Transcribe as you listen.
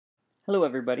Hello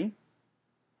everybody,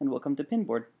 and welcome to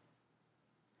Pinboard.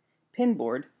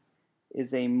 Pinboard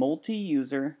is a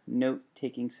multi-user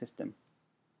note-taking system.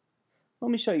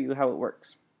 Let me show you how it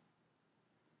works.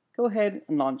 Go ahead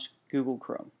and launch Google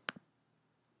Chrome.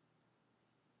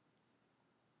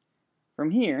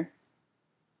 From here,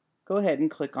 go ahead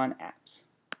and click on Apps.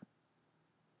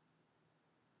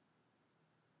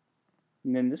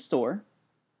 And then the store.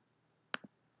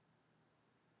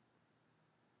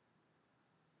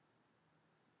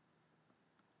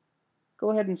 Go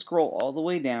ahead and scroll all the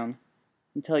way down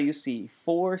until you see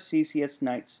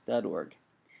 4ccsnights.org.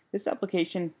 This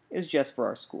application is just for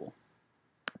our school.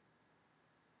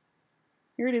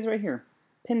 Here it is right here,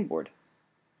 Pinboard.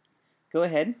 Go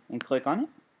ahead and click on it.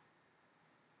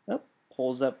 Oh,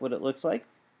 pulls up what it looks like.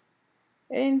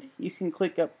 And you can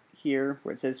click up here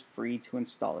where it says free to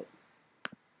install it.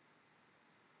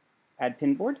 Add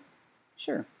Pinboard?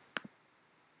 Sure.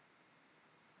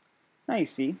 Now you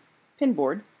see,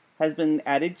 Pinboard has been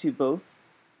added to both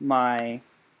my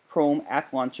Chrome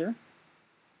app launcher,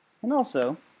 and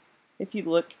also, if you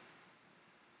look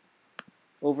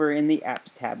over in the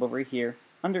Apps tab over here,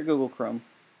 under Google Chrome,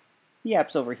 the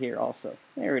app's over here also.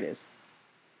 There it is.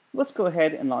 Let's go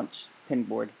ahead and launch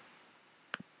Pinboard.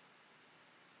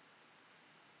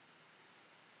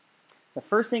 The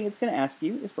first thing it's going to ask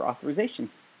you is for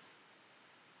authorization.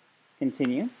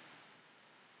 Continue.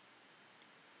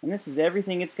 And this is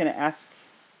everything it's going to ask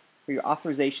for your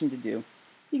authorization to do.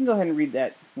 You can go ahead and read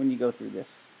that when you go through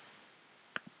this.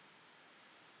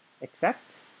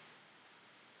 Accept.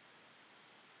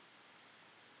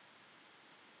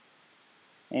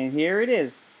 And here it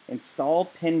is.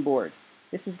 Install Pinboard.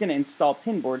 This is going to install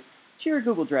Pinboard to your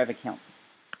Google Drive account.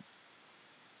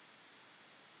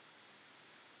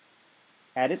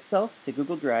 Add itself to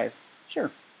Google Drive.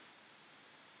 Sure.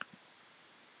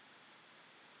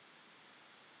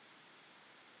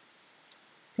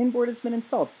 Pinboard has been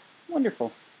installed.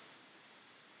 Wonderful.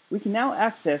 We can now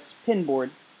access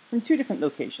Pinboard from two different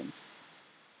locations.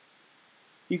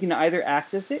 You can either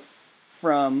access it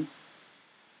from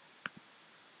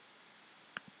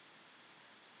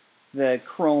the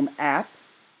Chrome app,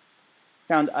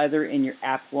 found either in your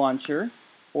app launcher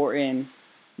or in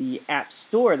the app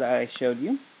store that I showed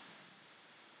you.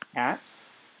 Apps.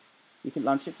 You can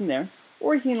launch it from there,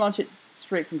 or you can launch it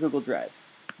straight from Google Drive.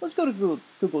 Let's go to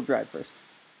Google Drive first.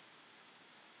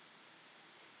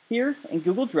 Here in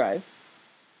Google Drive,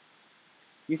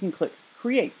 you can click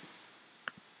Create.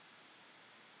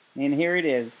 And here it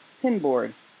is,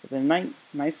 Pinboard, with a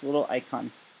nice little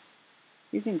icon.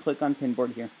 You can click on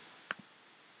Pinboard here.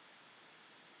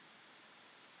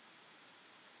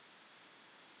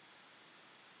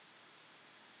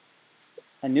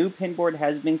 A new Pinboard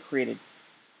has been created,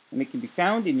 and it can be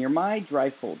found in your My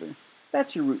Drive folder.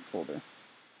 That's your root folder.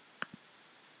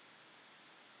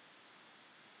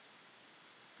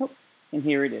 And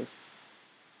here it is.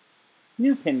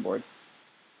 New Pinboard.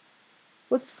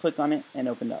 Let's click on it and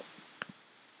open up.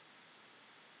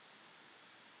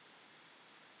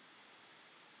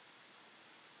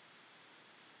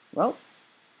 Well,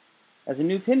 as a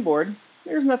new Pinboard,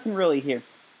 there's nothing really here.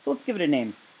 So let's give it a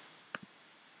name.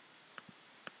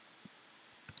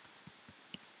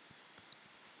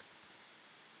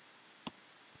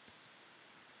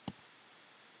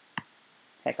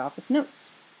 Tech Office Notes.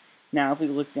 Now if we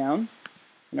look down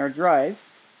in our drive,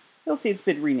 you'll see it's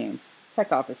been renamed,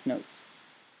 Tech Office Notes.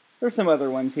 There's some other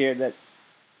ones here that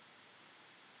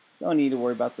don't need to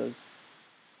worry about those.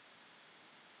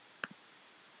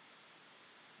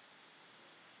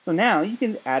 So now you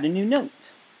can add a new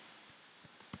note.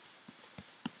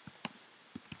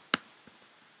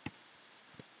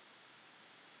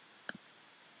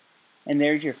 And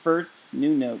there's your first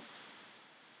new note.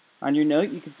 On your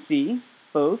note you can see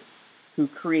both who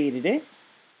created it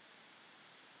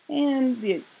and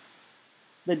the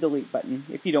delete button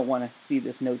if you don't want to see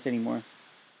this note anymore.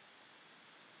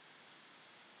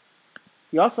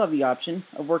 You also have the option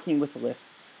of working with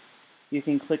lists. You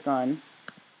can click on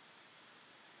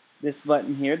this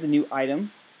button here, the new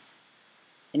item,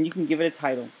 and you can give it a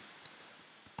title.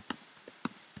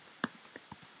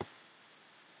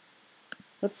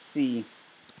 Let's see.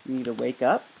 You need to wake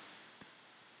up,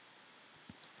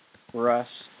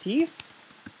 brush teeth,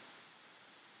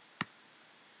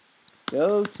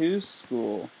 go to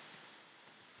school.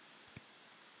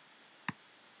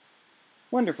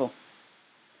 Wonderful.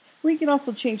 We can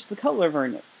also change the color of our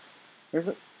notes. There's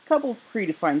a couple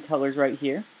predefined colors right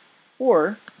here,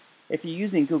 or if you're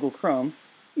using Google Chrome,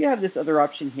 you have this other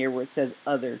option here where it says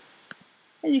Other,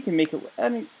 and you can make it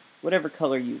whatever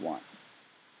color you want.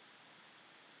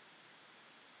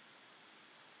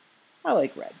 I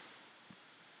like red.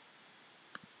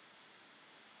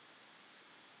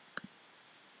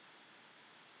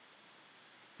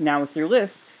 Now with your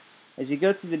list, as you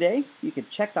go through the day, you can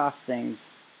check off things.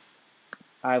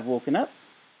 I've woken up.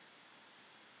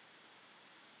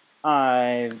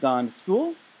 I've gone to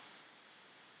school.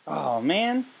 Oh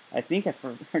man, I think I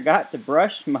forgot to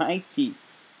brush my teeth.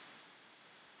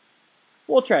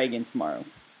 We'll try again tomorrow.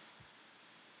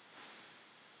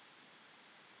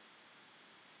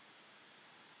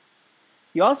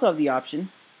 You also have the option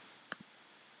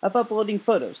of uploading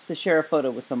photos to share a photo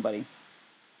with somebody.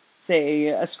 Say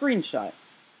a screenshot,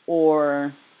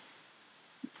 or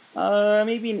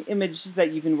maybe an image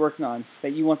that you've been working on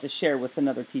that you want to share with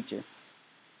another teacher.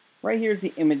 Right here is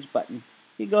the image button.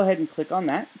 You go ahead and click on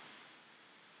that.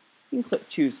 You can click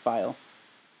choose file.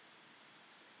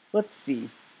 Let's see.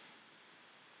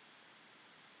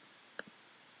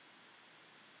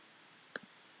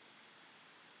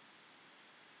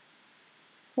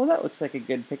 Well, that looks like a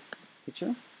good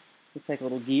picture. Looks like a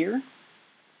little gear.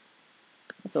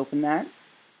 Let's open that.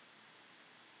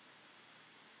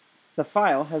 The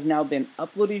file has now been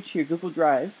uploaded to your Google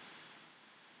Drive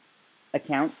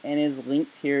account and is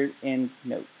linked here in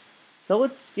Notes. So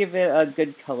let's give it a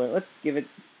good color. Let's give it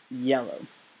yellow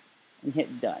and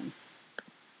hit done.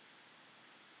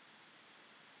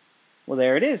 Well,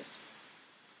 there it is.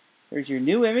 There's your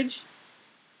new image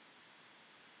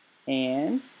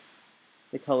and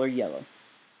the color yellow.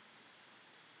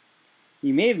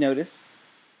 You may have noticed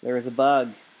there is a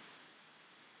bug.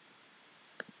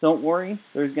 Don't worry,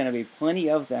 there's going to be plenty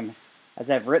of them, as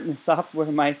I've written the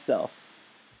software myself.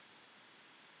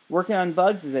 Working on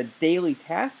bugs is a daily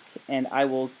task, and I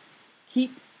will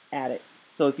keep at it.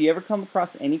 So if you ever come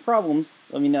across any problems,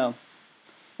 let me know.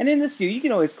 And in this view, you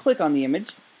can always click on the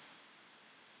image.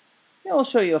 And I'll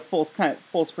show you a full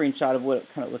screenshot of what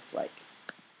it kind of looks like.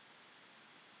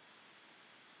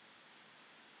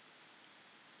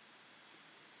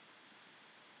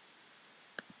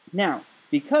 Now,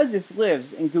 because this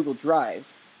lives in Google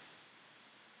Drive,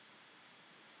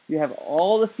 you have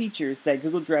all the features that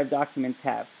Google Drive documents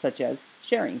have, such as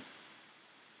sharing.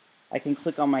 I can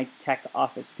click on my Tech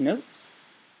Office Notes,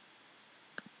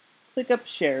 click up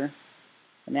Share,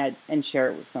 and share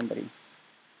it with somebody.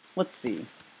 Let's see.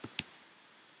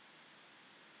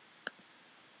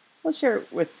 Let's share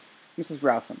it with Mrs.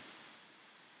 Rowsome.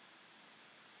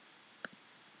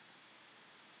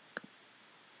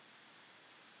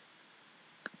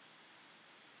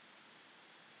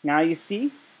 Now you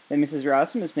see that Mrs.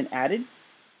 Rowsome has been added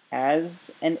as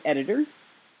an editor.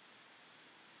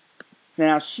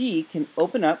 Now she can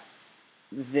open up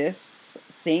this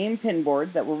same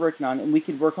pinboard that we're working on, and we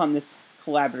can work on this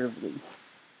collaboratively.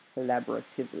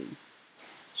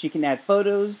 She can add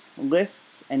photos,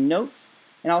 lists, and notes,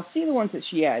 and I'll see the ones that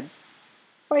she adds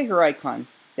by her icon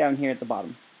down here at the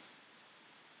bottom.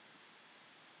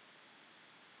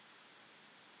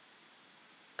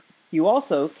 You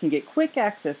also can get quick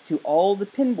access to all the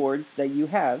pinboards that you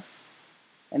have,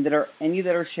 and any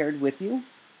that are shared with you.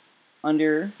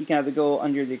 You can either go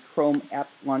under the Chrome app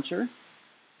launcher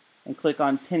and click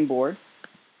on Pinboard,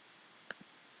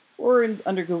 or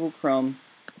under Google Chrome,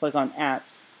 click on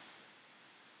Apps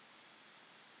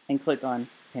and click on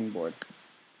Pinboard.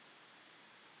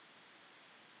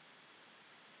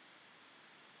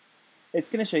 It's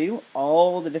going to show you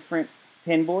all the different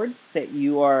pinboards that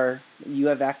you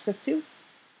have access to.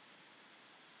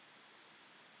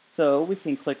 So we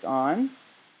can click on,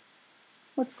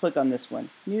 let's click on this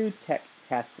one, New Tech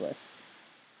Task List.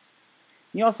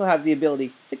 You also have the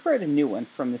ability to create a new one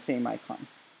from the same icon,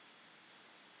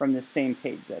 from the same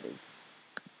page, that is.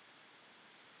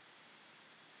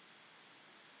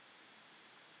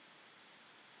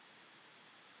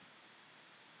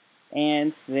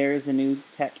 And there's a new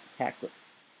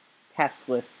task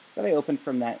list that I opened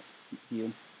from that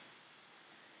view.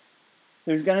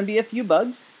 There's going to be a few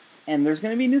bugs, and there's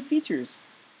going to be new features.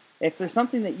 If there's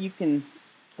something that you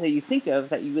think of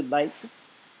that you would like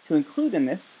to include in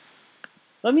this,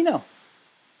 let me know.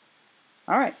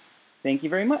 All right. Thank you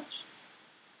very much.